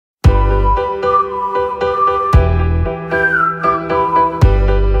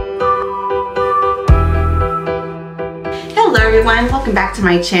everyone, welcome back to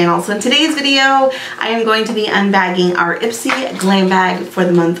my channel. So in today's video, I am going to be unbagging our IPSY Glam bag for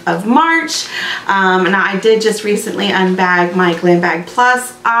the month of March. Now I did just recently unbag my Glam Bag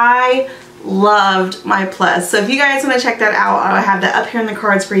Plus. I loved my Plus. So if you guys want to check that out, I'll have that up here in the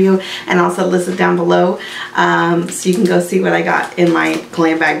cards for you and also listed down below, so you can go see what I got in my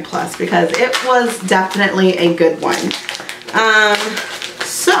Glam Bag Plus because it was definitely a good one.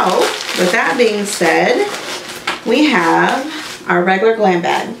 So with that being said, we have our regular Glam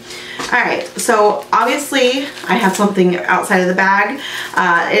bag. Alright, so obviously I have something outside of the bag.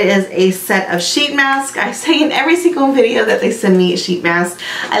 It is a set of sheet masks. I say in every single video that they send me sheet masks.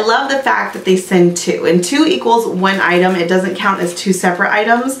 I love the fact that they send two, and two equals one item. It doesn't count as two separate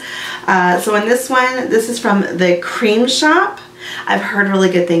items. So in this one, this is from the Cream Shop. I've heard really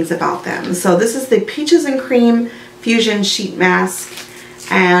good things about them. So this is the Peaches and Cream Fusion Sheet Mask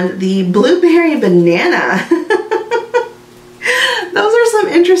and the Blueberry Banana. Those are some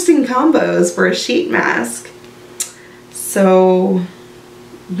interesting combos for a sheet mask. So,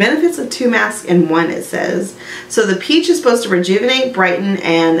 benefits of two masks in one, it says. So the peach is supposed to rejuvenate, brighten,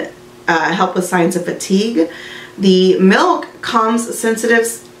 and help with signs of fatigue. The milk calms sensitive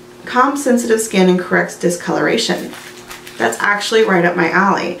skin and corrects discoloration. That's actually right up my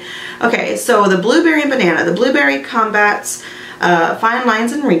alley. Okay, so the blueberry banana. The blueberry combats fine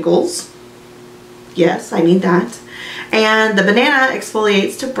lines and wrinkles. Yes, I need that. And the banana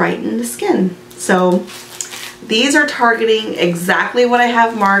exfoliates to brighten the skin. So these are targeting exactly what I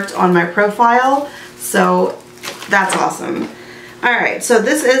have marked on my profile. So that's awesome. Alright, so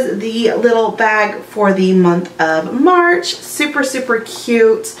this is the little bag for the month of March. Super, super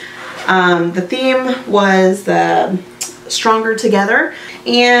cute. The theme was the Stronger Together.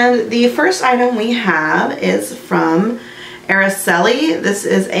 And the first item we have is from IPSY. This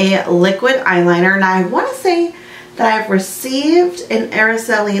is a liquid eyeliner. Now I want to say that I've received an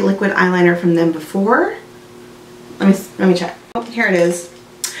IPSY liquid eyeliner from them before. Let me check. Oh, here it is.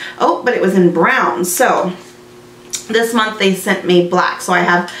 Oh, but it was in brown. So this month they sent me black. So I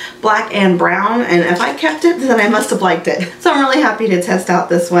have black and brown, and if I kept it, then I must have liked it. So I'm really happy to test out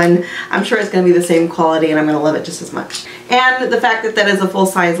this one. I'm sure it's going to be the same quality and I'm going to love it just as much. And the fact that that is a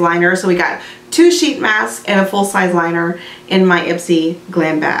full-size liner. So we got two sheet masks and a full-size liner in my IPSY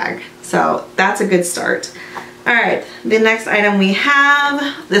Glam bag. So that's a good start. Alright, the next item we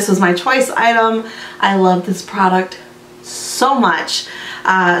have, this was my choice item. I love this product so much.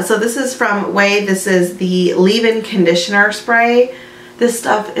 So this is from Way. This is the leave-in conditioner spray. This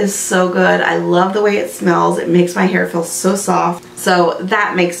stuff is so good. I love the way it smells. It makes my hair feel so soft. So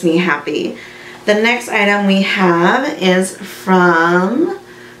that makes me happy. The next item we have is from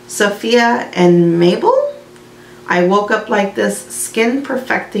Sophia and Mabel. I Woke Up Like This Skin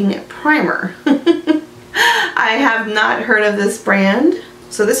Perfecting Primer. I have not heard of this brand.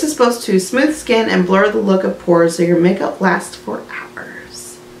 So this is supposed to smooth skin and blur the look of pores so your makeup lasts for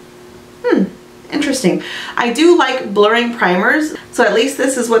hours. Interesting. I do like blurring primers, so at least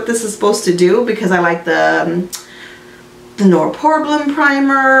this is what this is supposed to do, because I like the No Pore Bloom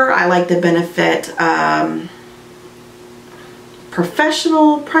primer. I like the Benefit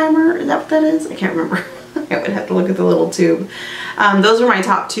Professional primer. Is that what that is? I can't remember. I would have to look at the little tube. Those are my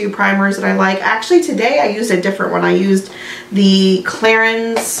top two primers that I like. Actually today I used a different one. I used the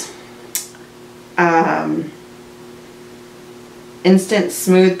Clarins Instant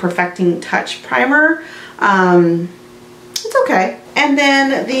Smooth Perfecting Touch Primer. It's okay. And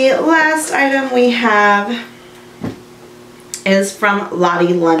then the last item we have is from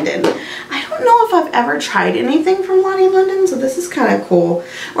Lottie London. I don't know if I've ever tried anything from Lottie London, so this is kind of cool.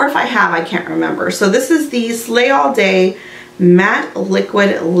 Or if I have, I can't remember. So this is the Slay All Day Matte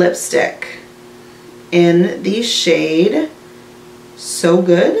Liquid Lipstick in the shade So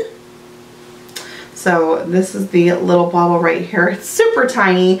Good. So this is the little bottle right here. It's super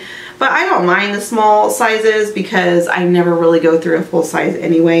tiny, but I don't mind the small sizes because I never really go through a full size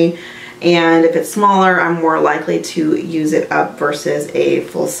anyway. And if it's smaller, I'm more likely to use it up versus a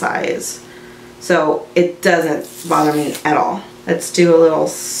full size. So it doesn't bother me at all. Let's do a little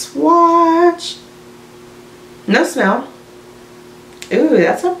swatch. No smell. Ooh,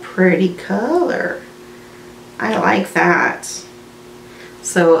 that's a pretty color. I like that.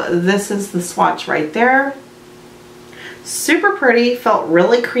 So this is the swatch right there. Super pretty. Felt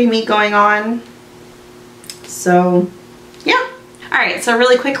really creamy going on. So yeah. Alright, so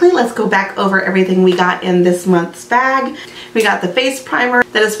really quickly, let's go back over everything we got in this month's bag. We got the face primer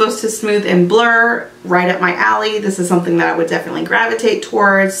that is supposed to smooth and blur, right up my alley. This is something that I would definitely gravitate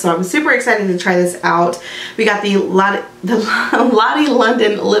towards, so I'm super excited to try this out. We got the Lottie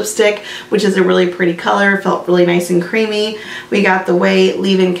London lipstick, which is a really pretty color, felt really nice and creamy. We got the Way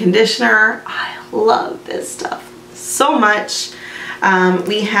Leave-In Conditioner. I love this stuff so much.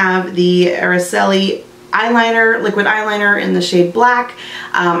 We have the Araceli eyeliner, liquid eyeliner in the shade black.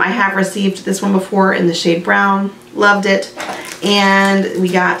 I have received this one before in the shade brown. Loved it. And we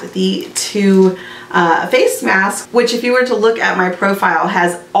got the two face masks, which if you were to look at my profile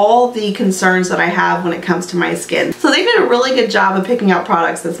has all the concerns that I have when it comes to my skin. So they did a really good job of picking out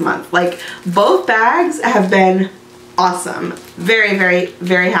products this month. Like, both bags have been awesome. Very, very,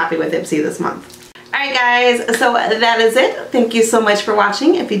 very happy with IPSY this month. Alright guys, so that is it. Thank you so much for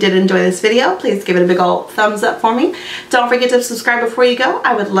watching. If you did enjoy this video, please give it a big ol' thumbs up for me. Don't forget to subscribe before you go.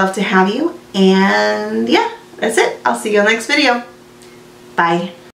 I would love to have you. And yeah, that's it. I'll see you on the next video. Bye.